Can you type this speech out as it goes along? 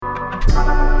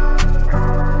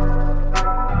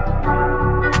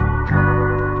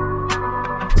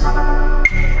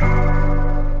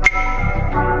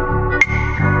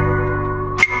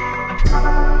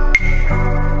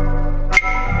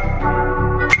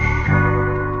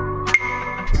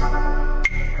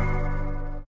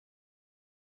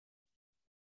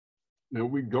Here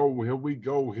we go. Here we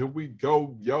go. Here we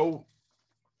go. Yo,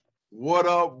 what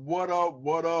up? What up?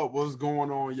 What up? What's going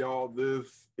on, y'all?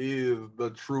 This is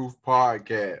the Truth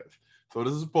Podcast. So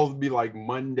this is supposed to be like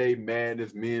Monday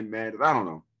Madness, Men Madness. I don't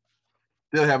know.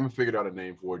 Still haven't figured out a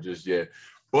name for it just yet.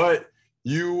 But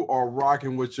you are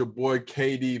rocking with your boy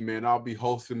KD, man. I'll be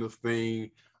hosting this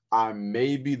thing. I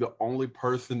may be the only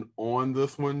person on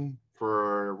this one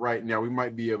for right now. We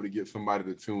might be able to get somebody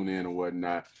to tune in or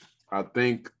whatnot. I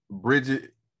think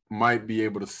Bridget might be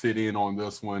able to sit in on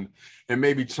this one and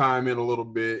maybe chime in a little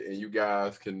bit, and you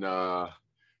guys can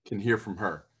hear from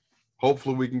her.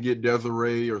 Hopefully, we can get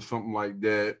Desiree or something like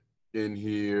that in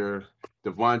here.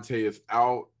 Devontae is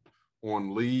out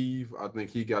on leave. I think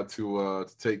he got to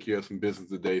take care of some business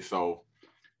today. So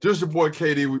just your boy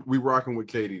Katie. We rocking with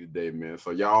Katie today, man.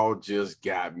 So y'all just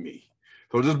got me.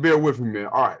 So just bear with me, man.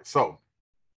 All right. So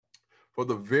for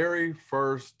the very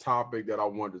first topic that I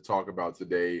wanted to talk about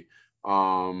today,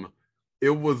 it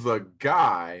was a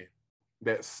guy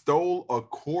that stole a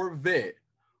Corvette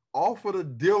off of the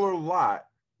dealer lot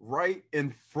right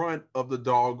in front of the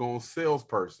doggone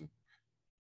salesperson.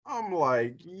 I'm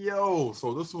like, yo,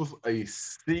 so this was a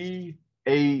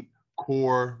C8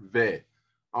 Corvette.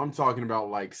 I'm talking about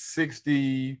like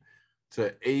 60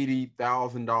 to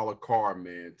 $80,000 car,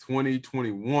 man.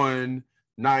 2021,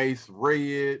 nice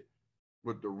red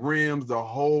with the rims, the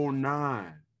whole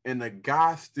nine. And the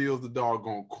guy steals the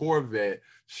doggone Corvette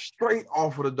straight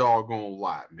off of the doggone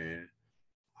lot, man.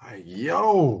 Like,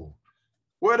 yo,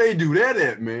 where they do that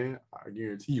at, man? I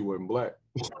guarantee you wasn't black.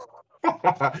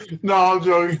 No, I'm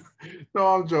joking. No,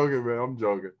 I'm joking, man. I'm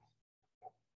joking.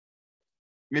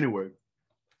 Anyway,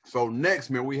 so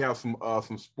next, man, we have some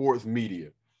sports media.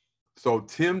 So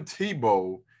Tim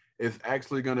Tebow is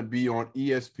actually going to be on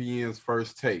ESPN's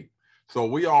First Take. So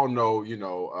we all know,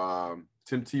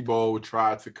 Tim Tebow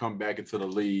tried to come back into the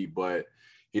league, but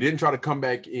he didn't try to come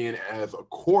back in as a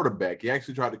quarterback. He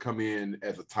actually tried to come in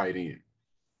as a tight end.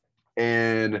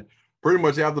 And pretty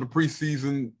much after the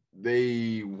preseason,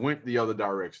 they went the other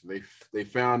direction. They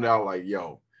found out like,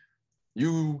 yo,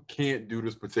 you can't do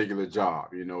this particular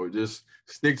job. Just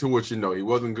stick to what you know. He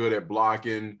wasn't good at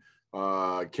blocking,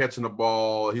 catching the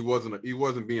ball. He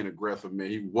wasn't being aggressive, man.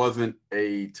 He wasn't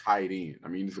a tight end. I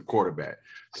mean, he's a quarterback.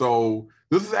 So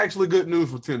this is actually good news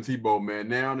for Tim Tebow, man.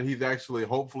 Now that he's actually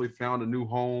hopefully found a new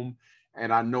home.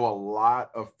 And I know a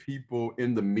lot of people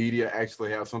in the media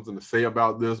actually have something to say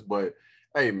about this, but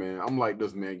hey, man, I'm like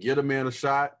this, man. Get a man a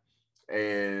shot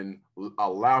and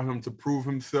allow him to prove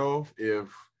himself. If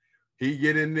he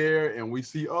get in there and we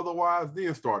see otherwise,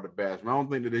 then start to bash him. I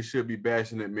don't think that they should be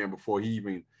bashing that man before they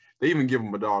even give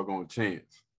him a doggone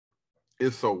chance.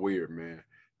 It's so weird, man.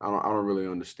 I don't really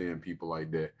understand people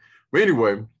like that. But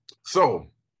anyway, so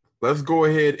let's go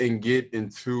ahead and get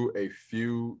into a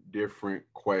few different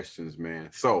questions, man.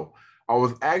 So I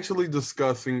was actually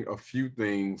discussing a few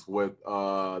things with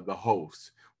the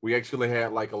host. We actually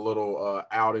had like a little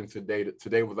outing today.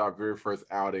 Today was our very first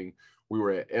outing. We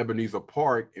were at Ebenezer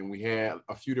Park and we had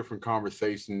a few different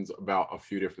conversations about a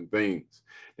few different things.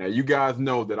 Now, you guys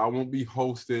know that I won't be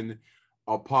hosting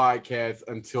a podcast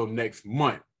until next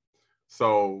month.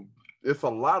 So it's a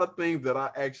lot of things that I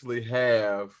actually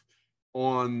have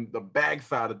on the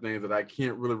backside of things that I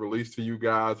can't really release to you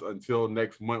guys until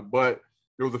next month. But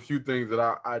there was a few things that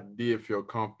I did feel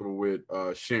comfortable with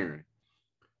sharing.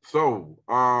 So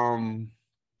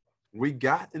we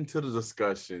got into the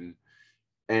discussion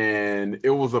and it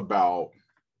was about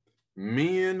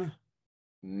men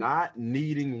not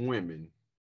needing women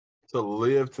to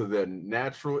live to their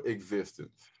natural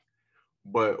existence,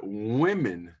 but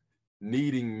women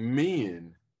needing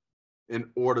men in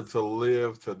order to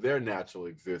live to their natural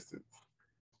existence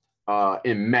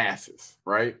in masses,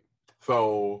 right?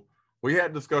 So we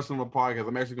had discussion on the podcast.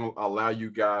 I'm actually going to allow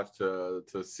you guys to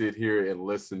sit here and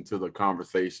listen to the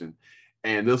conversation.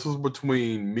 And this was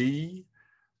between me,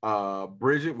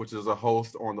 Bridget, which is a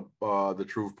host on the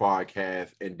Truth Podcast,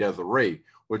 and Desiree,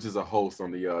 which is a host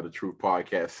on the Truth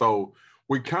Podcast. So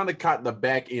we kind of caught the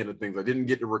back end of things. I didn't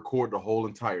get to record the whole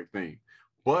entire thing,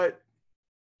 but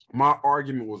my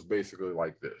argument was basically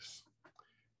like this.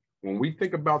 When we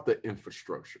think about the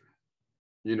infrastructure,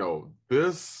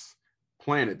 this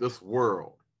planet, this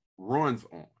world runs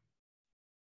on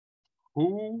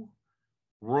who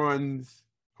runs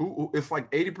who it's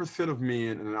like 80% of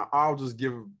men, and I'll just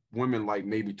give women like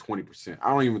maybe 20%. I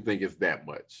don't even think it's that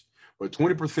much. But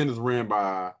 20% is ran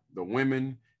by the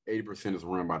women, 80% is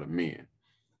run by the men.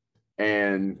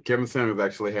 And Kevin Samuels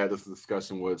actually had this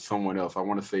discussion with someone else. I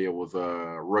want to say it was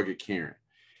Rugged Karen.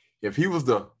 If he was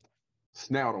the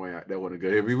snout on that wasn't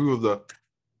good. If he was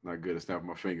Not good at snapping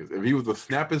my fingers. If he was to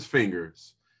snap his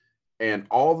fingers and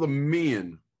all the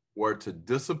men were to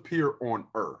disappear on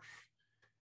Earth,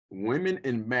 women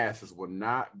in masses would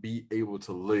not be able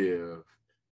to live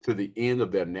to the end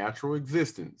of their natural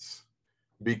existence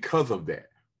because of that.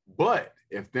 But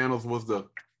if Thanos was to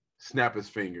snap his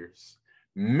fingers,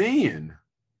 men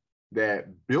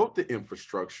that built the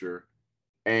infrastructure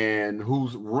and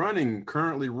who's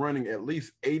currently running at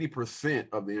least 80%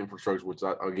 of the infrastructure, which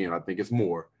I think is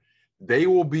more, they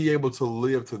will be able to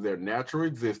live to their natural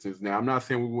existence. Now, I'm not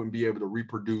saying we wouldn't be able to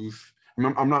reproduce.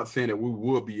 I'm not saying that we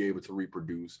will be able to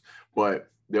reproduce, but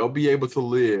they'll be able to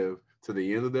live to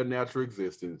the end of their natural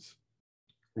existence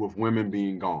with women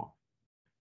being gone.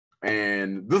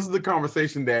 And this is the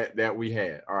conversation that we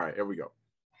had. All right, here we go.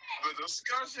 The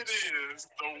discussion is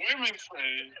the women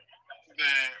say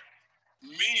that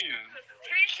men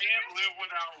can't live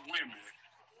without women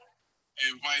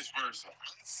and vice versa.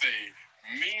 Say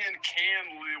men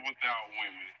can live without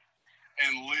women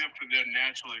and live to their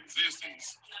natural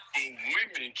existence, but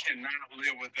women cannot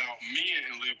live without men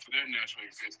and live to their natural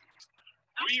existence.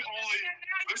 We only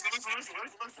listen.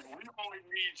 We only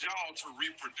need y'all to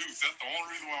reproduce. That's the only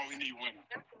reason why we need women.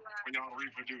 For y'all to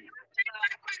reproduce.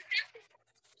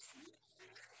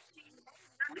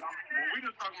 We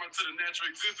just talking about to the natural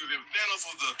existence. If Thanos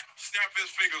was to snap his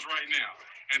fingers right now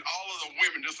and all of the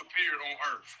women disappeared on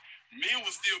Earth, men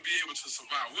will still be able to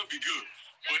survive. We'll be good.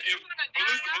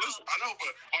 Listen, I know,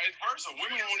 but vice versa,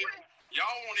 women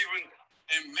y'all won't even,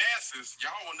 in masses,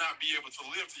 y'all will not be able to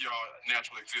live to y'all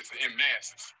natural existence in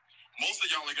masses. Most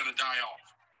of y'all are gonna die off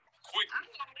quickly.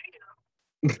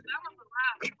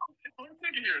 Let's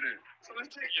take it here then. So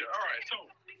let's take it here. All right, so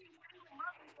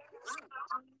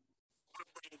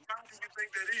how do you think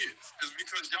that is? It's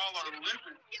because y'all are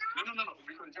living. No.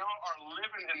 Because y'all are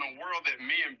living in a world that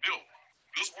men built.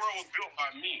 This world was built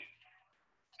by men.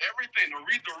 Everything. The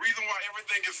reason why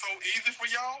everything is so easy for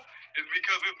y'all is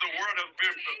because it's the world that's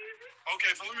been.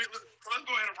 Okay, so let's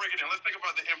go ahead and break it down. Let's think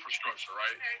about the infrastructure,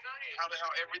 right? How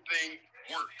everything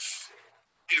works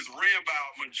is ran by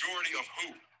a majority of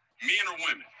who? Men or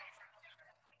women?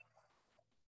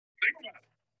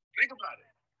 Think about it.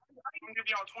 I'm gonna give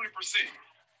y'all 20%.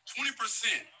 20%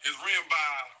 is ran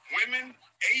by women.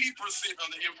 80% of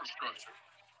the infrastructure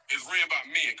is ran by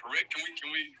men. Correct? Can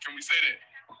we say that?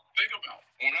 Think about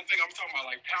when I'm talking about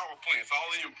like power plants, all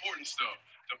the important stuff,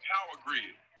 the power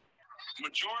grid. The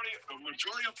majority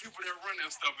of people that run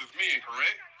that stuff is men.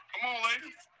 Correct? Come on,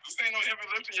 ladies. This ain't no heavy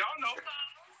lifting. Y'all know.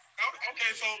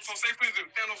 Okay, so say for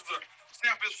instance, Thanos to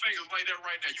snap his fingers like that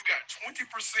right there. You got 20%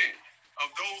 of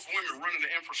those women running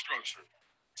the infrastructure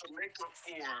to make up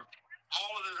for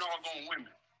all of the doggone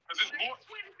women. Because it's more.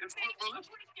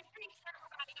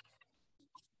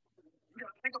 You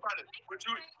gotta think about it.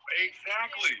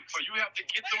 Exactly. So you have to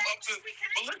get them up to.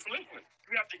 But listen.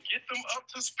 You have to get them up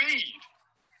to speed.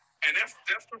 And that's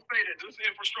to say that this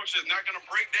infrastructure is not going to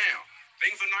break down.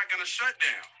 Things are not going to shut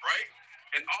down, right?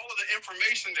 And all of the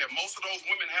information that most of those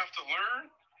women have to learn,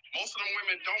 most of them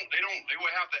women don't. They will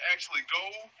have to actually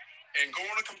go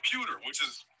on a computer, which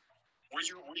is where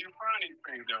you find these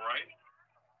things there, right?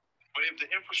 But if the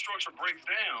infrastructure breaks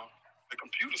down, the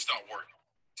computers stop working.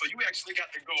 So you actually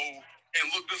got to go and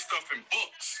look this stuff in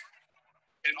books.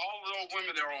 And all of those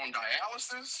women that are on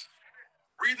dialysis,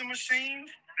 breathing machines,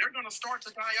 they're going to start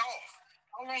to die off.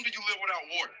 How long do you live without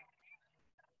water?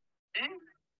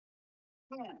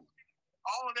 Food.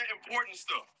 All of that important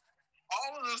stuff.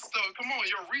 All of this stuff. Come on,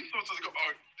 your resources go.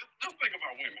 Just think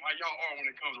about women. How y'all are when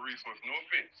it comes to resources. No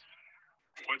offense.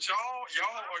 But y'all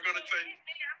are going to take.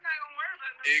 I'm not going to worry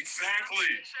about that.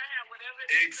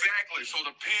 Exactly. So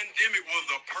the pandemic was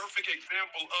a perfect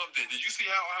example of that. Did you see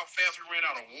how fast we ran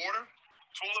out of water,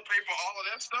 toilet paper, all of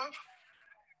that stuff?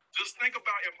 Just think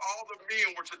about if all the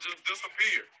men were to just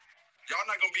disappear. Y'all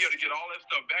not gonna be able to get all that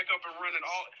stuff back up and running.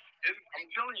 I'm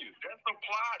telling you, that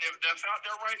supply that's out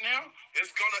there right now,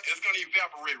 it's gonna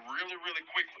evaporate really, really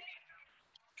quickly.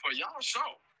 For y'all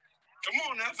show. Come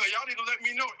on now, so y'all need to let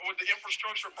me know with the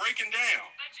infrastructure breaking down.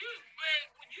 But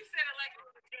when you said it like it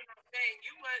was a general thing,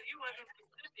 you wasn't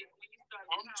specific when you started.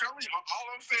 I'm telling you,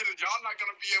 all I'm saying is y'all not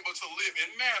gonna be able to live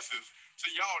in masses to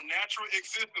y'all natural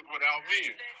existence without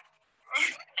men.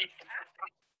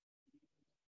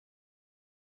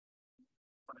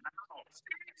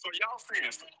 So y'all saying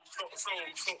so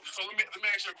let me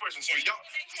ask you a question. So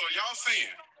y'all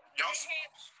saying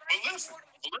but listen.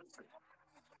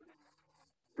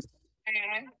 Go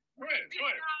ahead.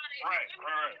 Right.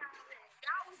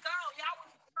 Y'all was gone.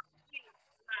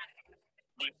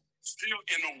 But still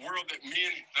in a world that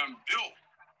men done built.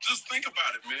 Just think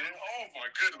about it, man. Oh my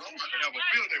goodness, I'm about to have a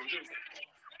field day with this.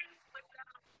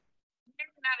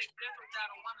 cannot exist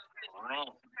without a woman's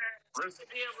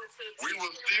we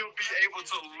will still be able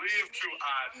to live through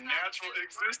our natural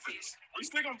existence. We're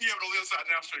still gonna be able to live through our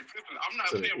natural existence. I'm not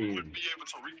saying we wouldn't be able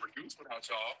to reproduce without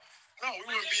y'all. No,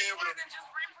 we wouldn't be able to.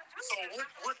 So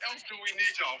what else do we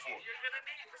need y'all for? You're gonna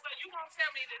need. So you gonna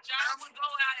tell me that y'all would go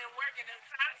out and work in the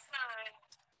hot sun?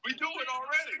 We do it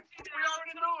already. We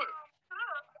already do it.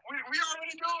 We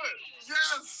already do it.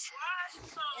 Yes.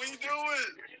 We do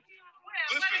it.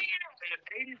 Listen,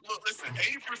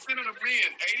 80% of the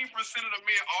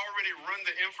men already run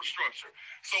the infrastructure.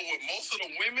 So with most of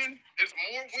the women, it's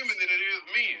more women than it is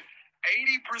men.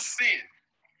 80%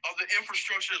 of the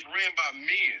infrastructure is ran by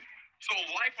men. So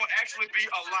life will actually be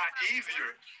a lot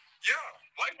easier. Yeah,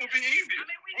 life will be easier.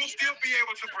 We'll still be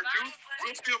able to produce.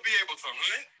 We'll still be able to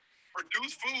hunt,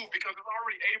 produce food, because it's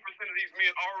already 80% of these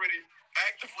men already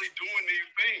actively doing these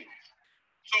things.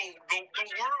 So the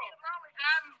world.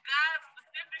 God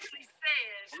specifically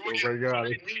says. What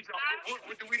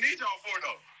do we need y'all for,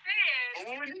 though? What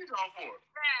do we need y'all for?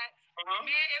 That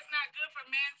man, it's not good for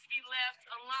man to be left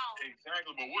alone.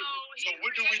 Exactly. But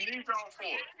what do we need y'all for?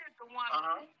 This is the one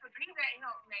to be that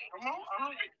helpmate. Come on.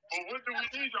 But what do we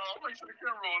need y'all? I'm making sure the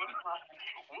camera on.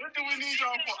 What do we need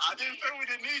y'all for? I didn't say we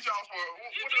didn't need y'all for.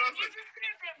 What did I say? You just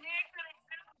said that man could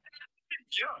exist.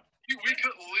 Yeah. We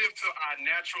couldn't live to our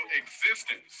natural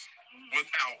existence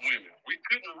without women. We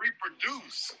couldn't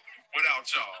reproduce without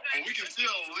y'all. But we can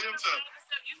still live to.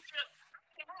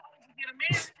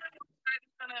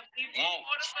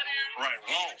 Right,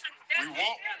 won't. We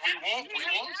won't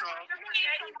y'all.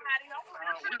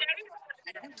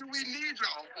 What do we need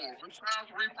y'all for?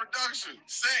 Besides reproduction,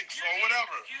 sex, or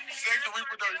whatever. Sex or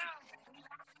reproduction.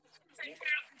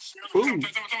 Food. Wait. Get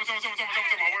your point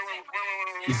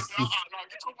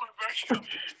back here.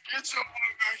 Get your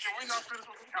point back here. We're not finished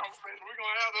with this conversation. We're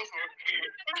going to have this one.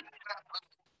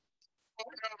 We're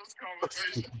going to have this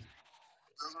conversation.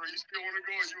 That's where you still want to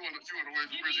go, or you want to wait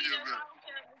for Bridget to get back?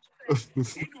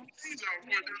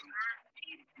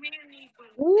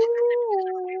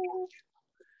 Ooh.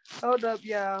 Hold up,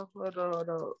 y'all. Hold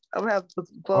on. I'm gonna have to put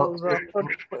some clothes on.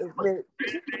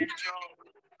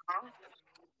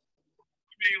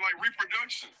 Like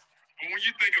reproduction. But when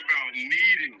you think about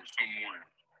needing someone,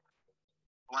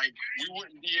 like we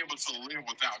wouldn't be able to live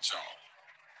without y'all.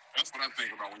 That's what I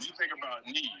think about. When you think about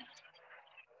need,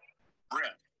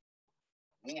 breath,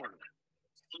 water,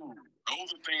 food, those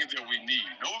are things that we need.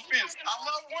 No offense, I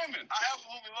love women. I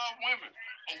absolutely love women.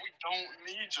 But we don't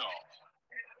need y'all.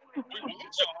 We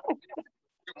want y'all.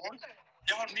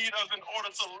 Y'all need us in order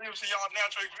to live to y'all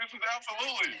natural existence.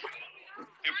 Absolutely.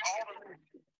 If all the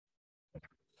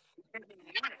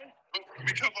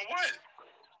because of what?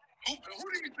 Who do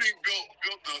you think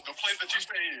built the place that you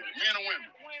stay in? Men or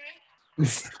women?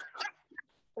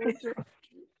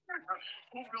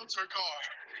 Who built your car?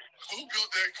 Who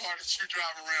built that car that you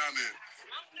drive around in?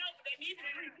 I don't know, but they need to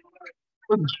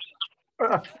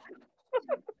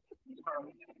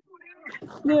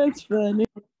That's funny.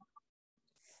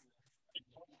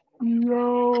 No.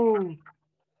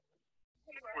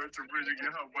 Wait till Bridget get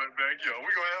her butt back, yo.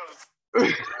 We gonna have this.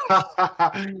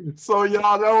 So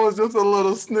y'all, that was just a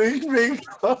little sneak peek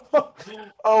of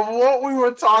what we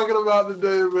were talking about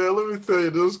today, man. Let me tell you,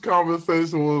 this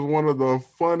conversation was one of the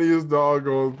funniest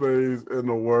doggone things in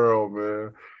the world,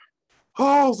 man.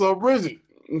 Oh, so Bridget,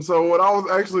 so what I was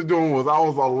actually doing was I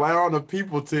was allowing the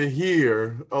people to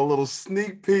hear a little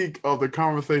sneak peek of the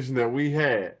conversation that we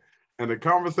had. And the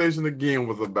conversation again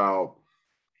was about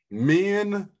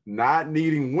men not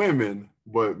needing women,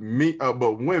 but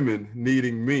women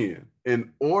needing men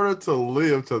in order to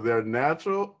live to their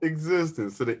natural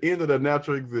existence, to the end of their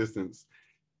natural existence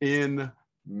in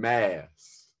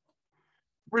mass.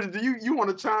 Bridget, do you want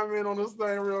to chime in on this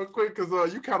thing real quick?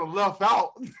 Because you kind of left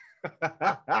out.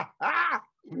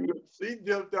 She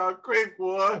jumped out quick,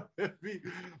 boy.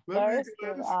 First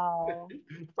of all,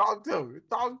 talk to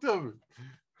me.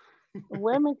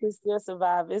 Women can still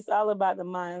survive. It's all about the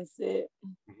mindset.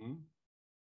 Mm-hmm.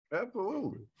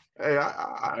 Absolutely. Hey,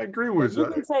 I agree with you.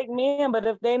 You can take men, but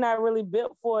if they're not really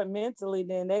built for it mentally,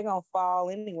 then they're going to fall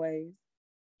anyways.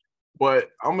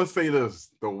 But I'm going to say this.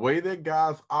 The way that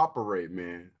guys operate,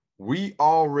 man, we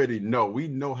already know. We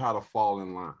know how to fall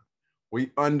in line.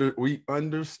 We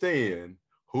understand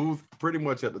who's pretty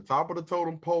much at the top of the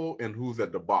totem pole and who's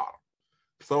at the bottom.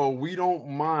 So we don't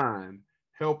mind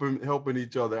helping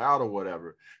each other out or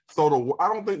whatever. So I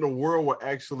don't think the world will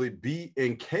actually be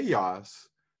in chaos.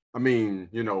 I mean,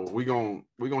 you know, we're gonna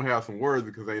have some words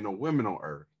because there ain't no women on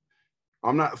earth.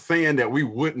 I'm not saying that we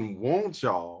wouldn't want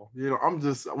y'all. You know,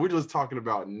 we're just talking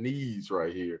about needs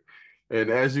right here. And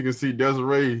as you can see,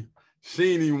 Desiree,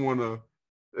 she didn't even want to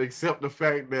Except the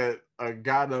fact that a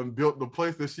guy done built the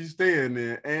place that she's staying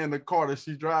in and the car that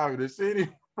she's driving. And she ain't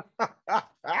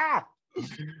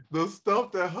the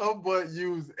stuff that her butt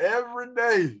use every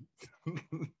day.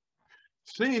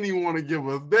 She didn't even want to give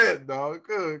us that, dog.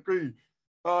 Good grief.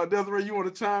 Desiree, you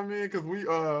want to chime in? Because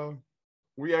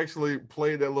we actually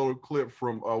played that little clip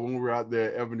from when we were out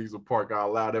there at Ebenezer Park. I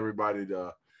allowed everybody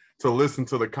to listen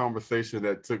to the conversation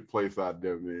that took place out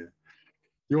there, man.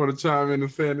 You want to chime in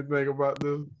and say anything about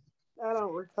this? I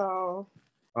don't recall.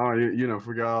 Oh, you know,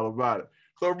 forgot all about it.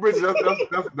 So, Bridget,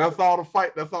 that's all the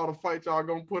fight. That's all the fight y'all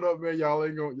gonna put up, man. Y'all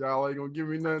ain't gonna give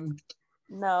me nothing.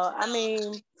 No, I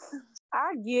mean,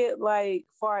 I get like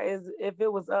far as if it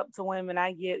was up to women,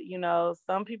 I get,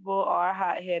 some people are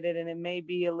hot headed and it may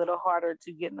be a little harder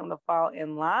to get them to fall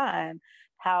in line.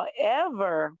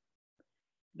 However,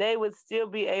 they would still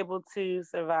be able to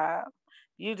survive.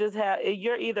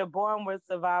 You're either born with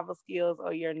survival skills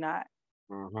or you're not.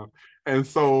 Uh-huh. And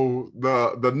so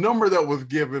the number that was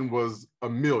given was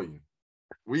 1 million.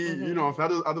 If I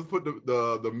just put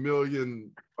the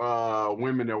million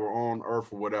women that were on Earth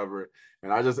or whatever,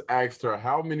 and I just asked her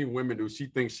how many women do she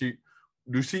think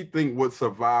would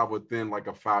survive within like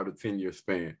a 5 to 10 year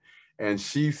span, and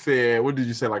she said, what did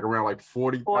you say, like around like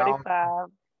 40,000?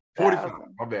 45.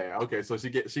 My bad. Okay, so she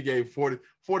gave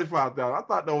 45,000. I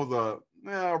thought that was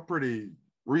a pretty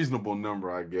reasonable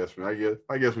number, I guess. I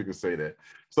guess we can say that.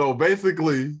 So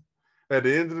basically, at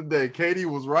the end of the day, Katie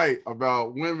was right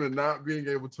about women not being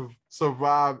able to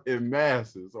survive in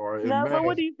masses or in masses. So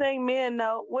what do you think men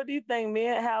know? What do you think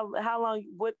men? What's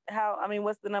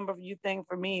the number you think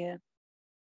for men?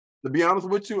 To be honest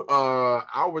with you,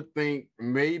 I would think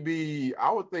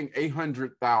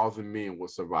 800,000 men would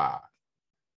survive.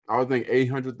 I would think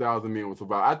 800,000 men would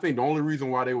survive. I think the only reason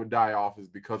why they would die off is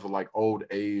because of like old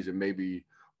age and maybe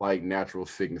like natural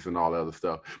sickness and all that other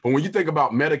stuff. But when you think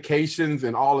about medications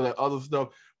and all of that other stuff,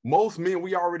 most men,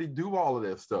 we already do all of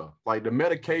that stuff. Like the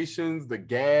medications, the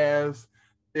gas,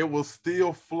 it will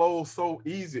still flow so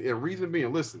easy. And reason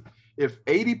being, listen, if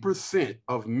 80%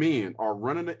 of men are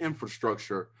running the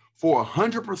infrastructure for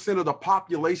 100% of the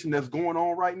population that's going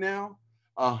on right now,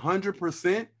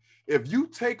 100%, if you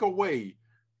take away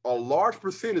a large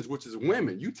percentage, which is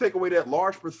women, you take away that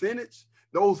large percentage,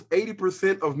 those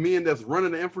 80% of men that's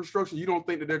running the infrastructure, you don't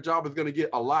think that their job is going to get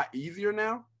a lot easier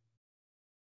now?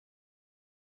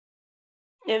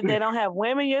 If they don't have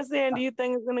women, you're saying, do you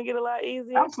think it's going to get a lot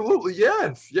easier? Absolutely,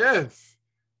 yes.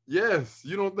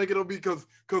 You don't think it'll be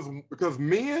because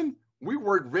men, we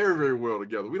work very, very well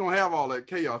together. We don't have all that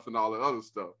chaos and all that other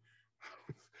stuff.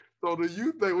 So do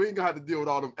you think we ain't gonna have to deal with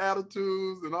all them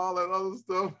attitudes and all that other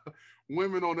stuff?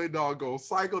 Women on their doggone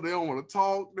cycle, they don't want to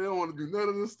talk, they don't want to do none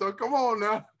of this stuff. Come on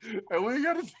now. And we ain't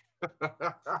got to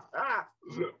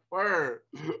word.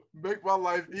 Make my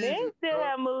life easy. Men still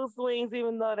have mood swings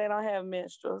even though they don't have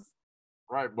menstruals.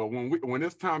 Right, but when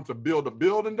it's time to build a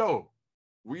building though,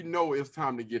 we know it's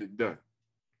time to get it done.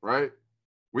 Right?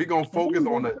 We're gonna focus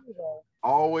on it.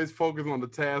 Always focus on the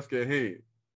task at hand.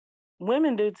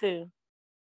 Women do too.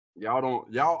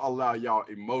 Y'all allow y'all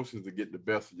emotions to get the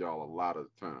best of y'all a lot of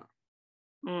the time.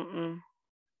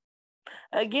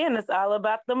 Again, it's all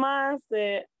about the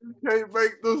mindset. You can't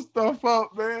make this stuff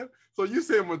up, man. So you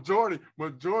said majority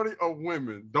of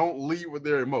women don't lead with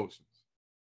their emotions.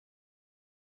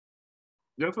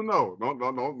 Yes or no? Don't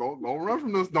run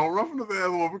from this. Don't run from this ass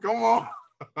woman. Come on.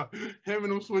 Him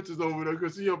and them switches over there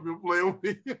because she up here playing with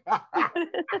me.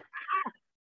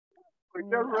 I'm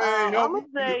gonna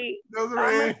say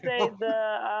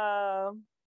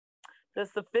the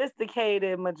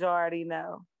sophisticated majority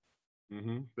no.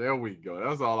 There we go.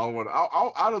 That's all I want.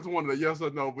 I just wanted a yes or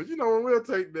no, but we'll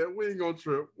take that. We ain't gonna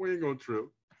trip.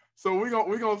 So we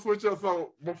gonna switch up.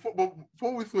 So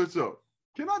before we switch up,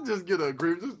 can I just get an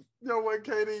agreement? Just, you know what,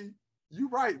 Katie, you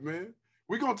right, man.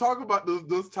 We're gonna talk about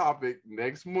this topic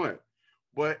next month.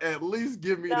 But at least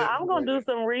give me that. I'm going to do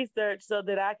some research so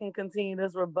that I can continue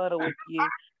this rebuttal with you.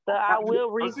 So I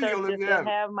will research this and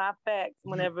have my facts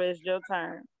whenever it's your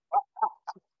turn.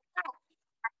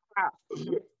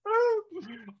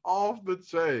 Off the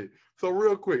chain. So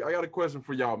real quick, I got a question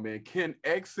for y'all, man. Can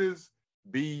exes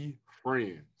be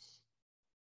friends?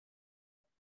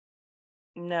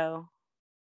 No.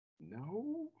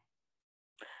 No?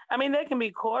 I mean, they can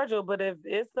be cordial, but if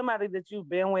it's somebody that you've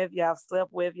been with, y'all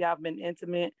slept with, y'all been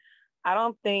intimate, I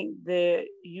don't think that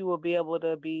you will be able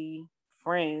to be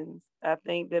friends. I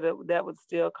think that that would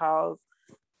still cause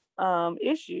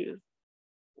issues.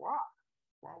 Why?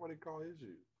 Why would it cause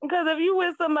issues? Because if you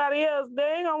with somebody else,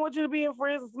 they ain't gonna want you to be in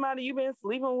friends with somebody you've been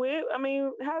sleeping with. I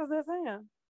mean, how does that sound?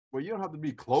 Well, you don't have to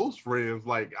be close friends.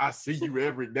 Like, I see you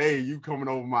every day. You coming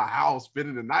over my house,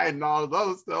 spending the night, and all this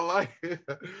other stuff. Like,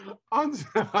 I'm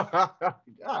just,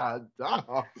 God,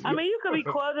 dog. I mean, you could be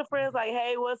closer friends, like,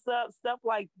 hey, what's up, stuff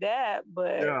like that.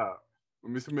 But Yeah.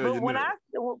 Let me smell but your when neck.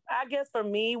 I guess for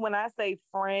me, when I say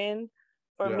friend,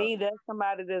 for Yeah. me, that's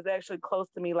somebody that's actually close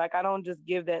to me. Like, I don't just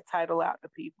give that title out to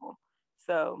people.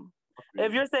 So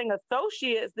if you're saying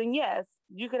associates, then yes,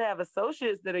 you could have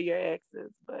associates that are your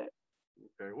exes. But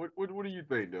Okay. What do you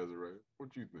think, Desiree?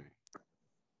 What do you think?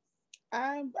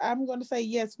 I'm going to say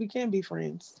yes, we can be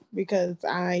friends because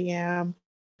I am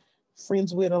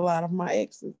friends with a lot of my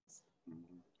exes.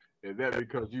 Mm-hmm. Is that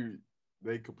because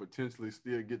they could potentially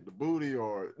still get the booty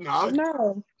or no?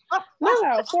 No.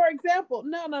 For example,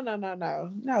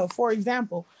 no. For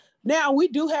example, now we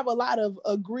do have a lot of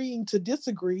agreeing to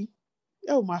disagree.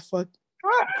 Oh my fuck!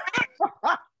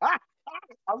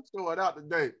 I'm showing out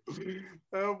today.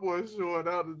 That boy showing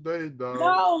out today, dog.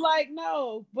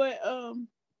 No, but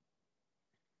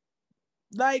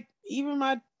like even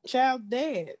my child's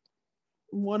dad,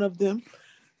 one of them,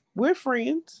 we're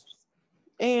friends,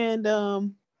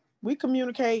 and we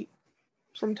communicate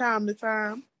from time to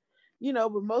time.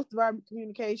 But most of our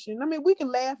communication, I mean, we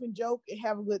can laugh and joke and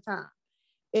have a good time,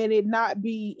 and it not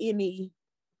be any.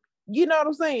 You know what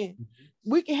I'm saying?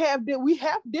 We have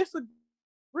disagreements,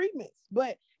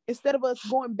 but instead of us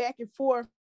going back and forth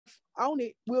on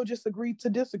it, we'll just agree to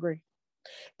disagree.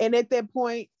 And at that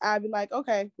point, I'll be like,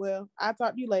 okay, well, I'll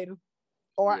talk to you later.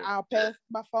 Or I'll pass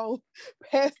the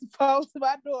phone to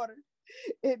my daughter.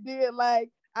 And then like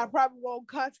I probably won't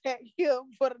contact him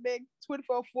for the next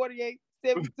 24, 48,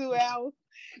 72 hours.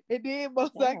 And then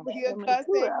most likely he'll contact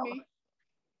me.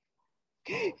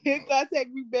 He'll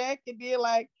contact me back, and then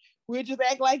like we'll just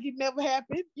act like it never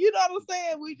happened. You know what I'm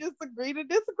saying? We just agree to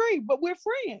disagree, but we're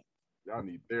friends. Y'all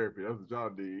need therapy. That's what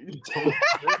y'all need.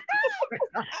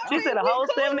 She said a whole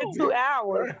 72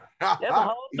 hours. That's a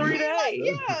whole 3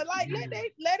 days. Like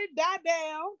let it die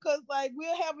down, because like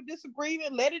we'll have a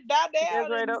disagreement, let it die down.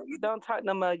 Right, don't talk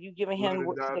no more. You giving him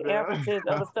the emphasis,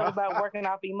 other stuff about working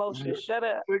off emotions. Shut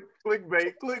up.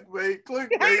 Clickbait.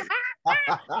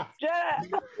 Shut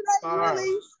up.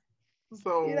 Really?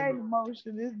 So it ain't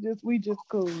emotion. It's just we just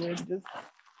cool.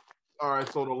 All right,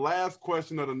 so the last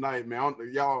question of the night, man.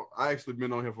 I actually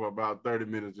been on here for about 30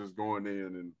 minutes just going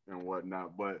in and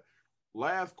whatnot. But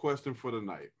last question for the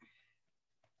night.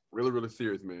 Really, really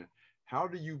serious, man. How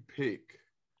do you pick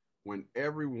when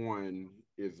everyone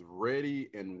is ready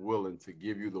and willing to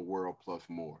give you the world plus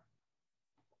more?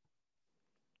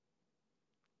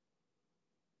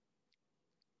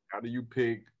 How do you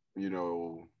pick,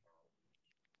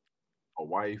 a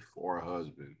wife or a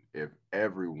husband if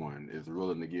everyone is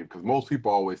willing to give? Because most people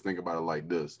always think about it like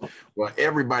this: well,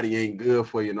 everybody ain't good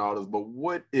for you and all this, but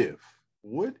what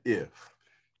if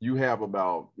you have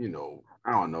about,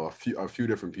 I don't know, a few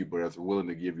different people that's willing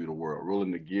to give you the world,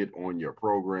 willing to get on your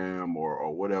program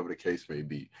or whatever the case may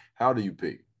be? How do you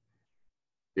pick?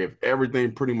 If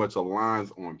everything pretty much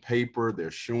aligns on paper,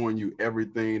 they're showing you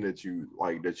everything that you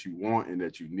like, that you want and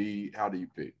that you need, how do you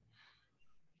pick?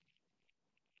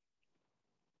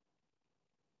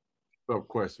 Tough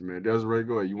question, man. Desiree,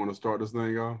 go ahead. You want to start this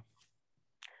thing off?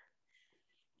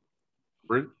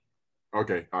 Bridget?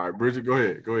 Okay. All right. Bridget, go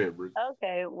ahead. Go ahead, Bridget.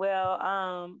 Okay. Well,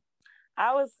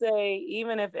 I would say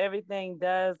even if everything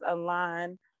does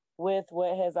align with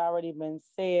what has already been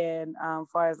said, as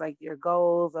far as like your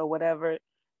goals or whatever, as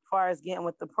far as getting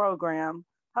with the program.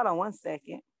 Hold on one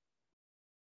second.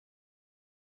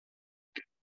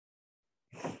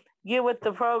 Get with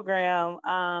the program,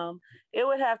 it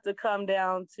would have to come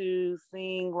down to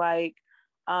seeing like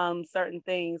certain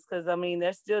things, because I mean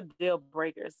they're still deal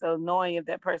breakers. So knowing if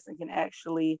that person can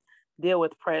actually deal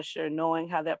with pressure, knowing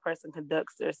how that person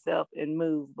conducts themselves and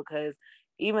move, because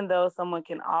even though someone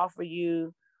can offer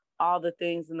you all the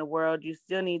things in the world, you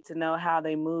still need to know how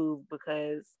they move,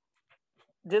 because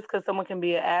just because someone can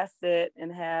be an asset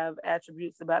and have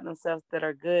attributes about themselves that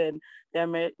are good, there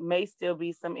may still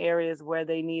be some areas where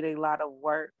they need a lot of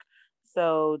work.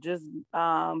 So just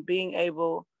being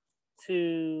able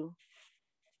to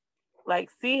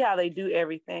like see how they do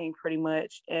everything pretty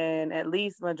much, and at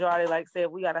least majority, like say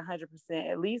if we got 100%,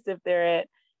 at least if they're at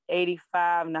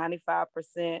 85, 95%,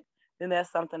 then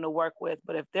that's something to work with.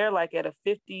 But if they're like at a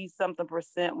 50 something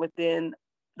percent within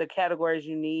the categories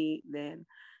you need, then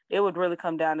it would really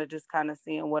come down to just kind of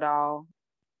seeing what all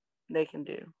they can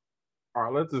do. All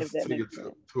right, let's just take it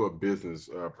to a business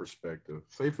perspective.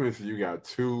 Say, for instance, you got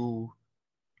two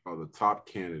of the top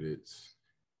candidates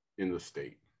in the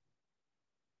state,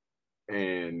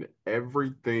 and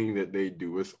everything that they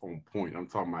do is on point. I'm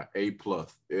talking about A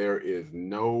plus. There is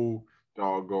no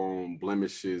doggone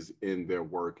blemishes in their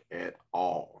work at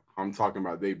all. I'm talking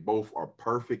about they both are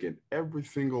perfect in every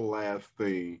single last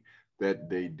thing that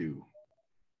they do.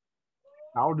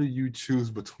 How do you choose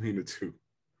between the two?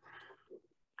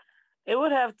 It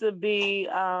would have to be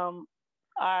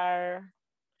our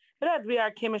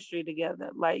chemistry together,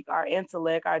 like our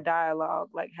intellect, our dialogue,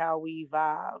 like how we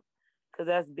vibe. Because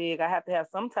that's big. I have to have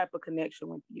some type of connection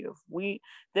with you. If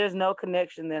there's no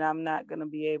connection, then I'm not gonna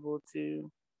be able to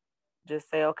just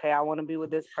say, okay, I want to be with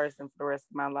this person for the rest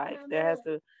of my life. There has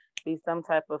to be some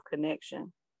type of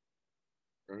connection.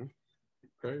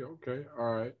 Okay.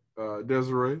 All right.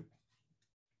 Desiree?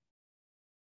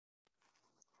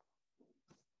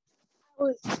 I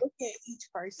would look at each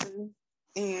person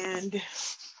and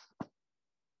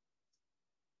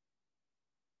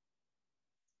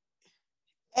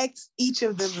ask each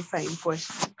of them the same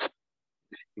question.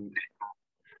 I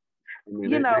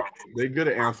mean, they good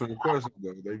at answering questions,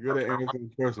 though. They good at answering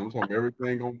questions. I'm talking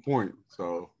everything on point.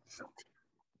 So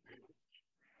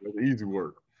that's easy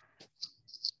work.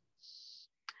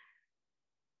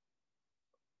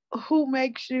 Who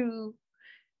makes you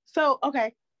so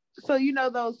okay? So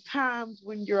those times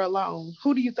when you're alone,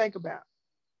 who do you think about?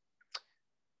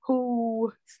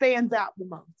 Who stands out the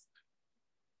most?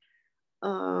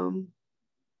 Um,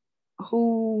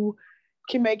 who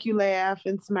can make you laugh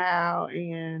and smile,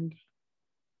 and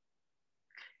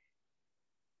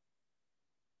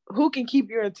who can keep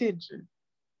your attention?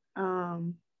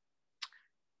 Um,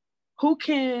 who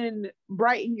can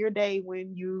brighten your day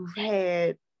when you've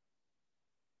had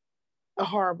a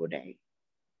horrible day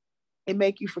and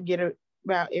make you forget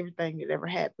about everything that ever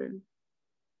happened?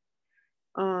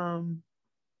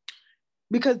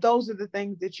 Because those are the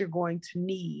things that you're going to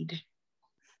need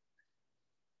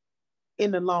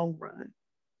in the long run.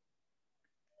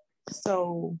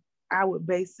 So I would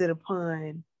base it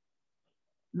upon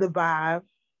the vibe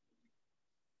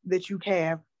that you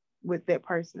have with that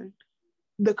person,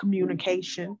 the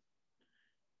communication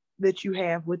that you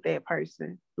have with that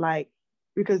person, like,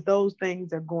 because those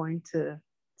things are going to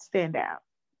stand out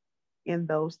and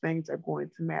those things are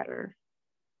going to matter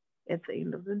at the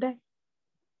end of the day.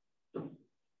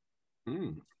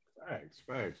 Facts.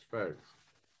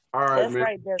 All right, that's man.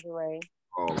 right, Desiree.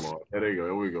 Oh Lord, there you go.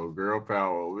 Here we go. Girl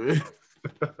power.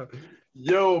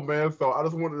 Yo, man. So I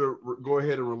just wanted to go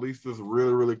ahead and release this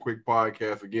really quick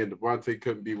podcast. Again, Devontae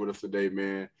couldn't be with us today,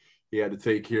 man. He had to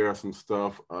take care of some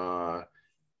stuff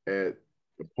at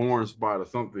the porn spot or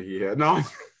something he had. No.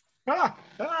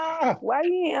 Why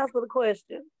you didn't answer the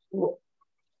question? So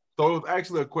it was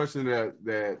actually a question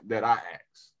that I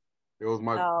asked. It was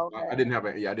my okay. I didn't have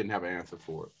an answer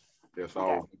for it. That's all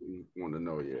I wanted to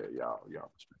know. Yeah,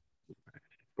 y'all.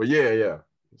 But yeah.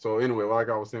 So anyway, like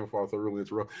I was saying before, so really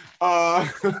interrupt. Oh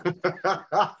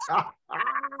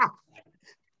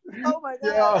my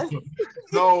God. Yeah.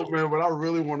 No, man, but I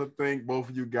really want to thank both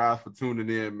of you guys for tuning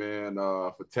in, man,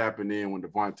 for tapping in when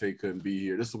Devontae couldn't be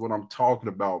here. This is what I'm talking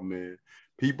about, man.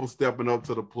 People stepping up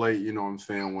to the plate, you know what I'm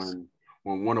saying, when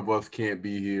one of us can't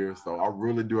be here. So I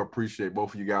really do appreciate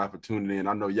both of you guys for tuning in.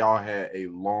 I know y'all had a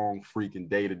long freaking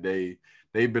day today.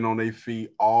 They've been on their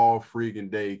feet all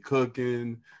freaking day,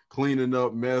 cooking, cleaning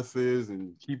up messes,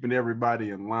 and keeping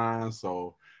everybody in line.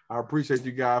 So I appreciate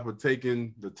you guys for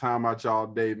taking the time out y'all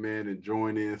day, man, and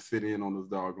join in, sit in on this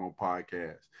doggone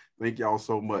podcast. Thank y'all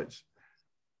so much.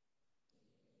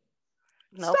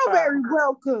 No so very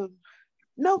welcome.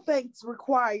 No thanks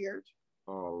required.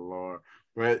 Oh Lord.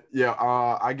 But yeah,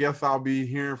 I guess I'll be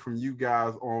hearing from you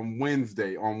guys on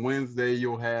Wednesday. On Wednesday,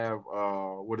 you'll have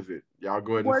what is it? Y'all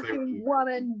go ahead and Working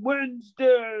Woman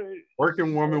Wednesday.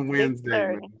 Working Woman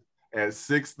Wednesday, man. At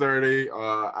 6:30.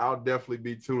 I'll definitely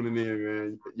be tuning in,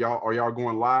 man. Are y'all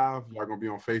going live? Y'all gonna be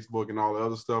on Facebook and all the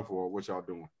other stuff, or what y'all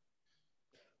doing?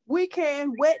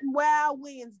 Weekend Wet and Wild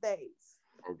Wednesdays.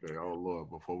 Okay, oh Lord,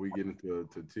 before we get into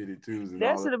Titty Tuesday.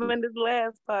 That should have been this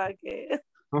last podcast.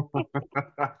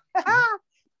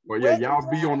 Well, yeah, y'all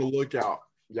be on the lookout.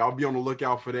 Y'all be on the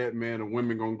lookout for that, man. And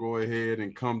women gonna go ahead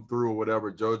and come through or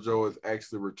whatever. JoJo is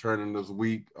actually returning this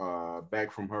week,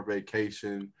 back from her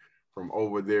vacation from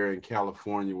over there in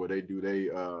California, where they do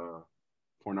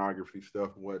pornography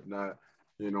stuff and whatnot.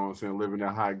 You know what I'm saying? Living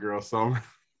that hot girl summer.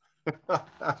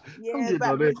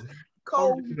 Yeah,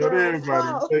 cold girl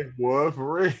summer. Boy,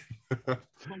 for real.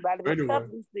 About to be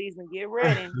cuffing season. Get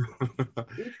ready.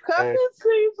 It's cuffing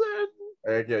season.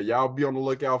 Heck yeah, y'all be on the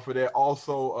lookout for that.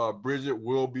 Also, Bridget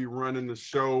will be running the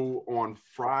show on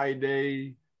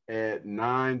Friday at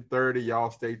 9:30.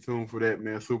 Y'all stay tuned for that,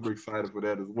 man. Super excited for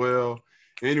that as well.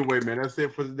 Anyway, man, that's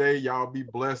it for today. Y'all be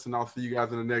blessed, and I'll see you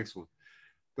guys in the next one.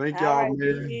 Thank All y'all, right,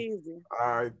 be man. easy.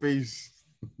 All right, peace.